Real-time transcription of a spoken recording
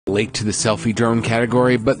late to the selfie drone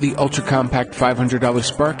category, but the ultra-compact $500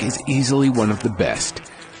 Spark is easily one of the best.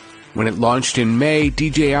 When it launched in May,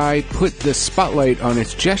 DJI put the spotlight on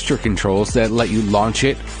its gesture controls that let you launch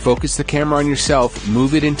it, focus the camera on yourself,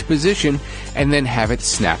 move it into position, and then have it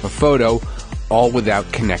snap a photo, all without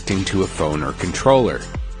connecting to a phone or controller.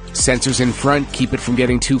 Sensors in front keep it from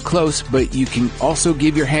getting too close, but you can also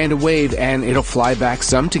give your hand a wave and it'll fly back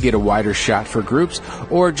some to get a wider shot for groups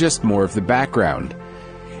or just more of the background.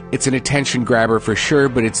 It's an attention grabber for sure,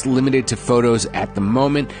 but it's limited to photos at the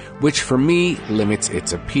moment, which for me limits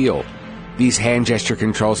its appeal. These hand gesture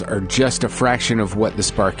controls are just a fraction of what the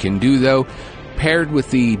Spark can do though. Paired with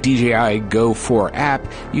the DJI Go 4 app,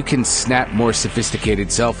 you can snap more sophisticated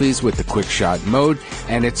selfies with the quick shot mode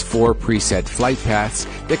and its 4 preset flight paths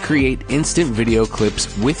that create instant video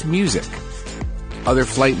clips with music. Other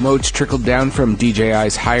flight modes trickle down from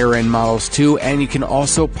DJI's higher end models too, and you can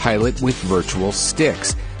also pilot with virtual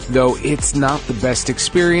sticks. Though it's not the best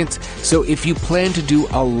experience, so if you plan to do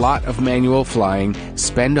a lot of manual flying,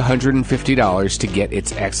 spend $150 to get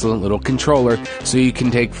its excellent little controller so you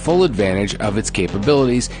can take full advantage of its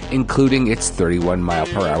capabilities, including its 31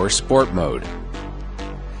 mph sport mode.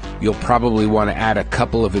 You'll probably want to add a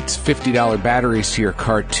couple of its $50 batteries to your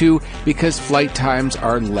cart too, because flight times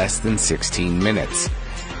are less than 16 minutes.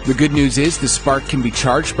 The good news is the Spark can be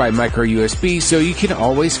charged by micro USB, so you can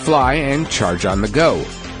always fly and charge on the go.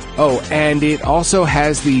 Oh, and it also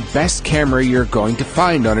has the best camera you're going to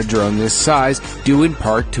find on a drone this size, due in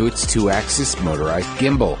part to its 2-axis motorized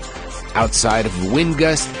gimbal. Outside of the wind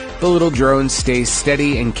gust, the little drone stays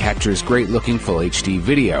steady and captures great-looking Full HD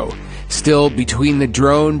video. Still, between the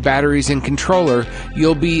drone, batteries, and controller,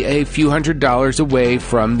 you'll be a few $100s away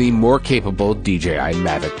from the more capable DJI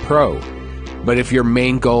Mavic Pro. But if your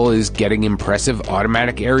main goal is getting impressive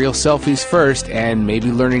automatic aerial selfies first and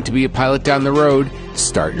maybe learning to be a pilot down the road,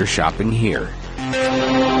 start your shopping here.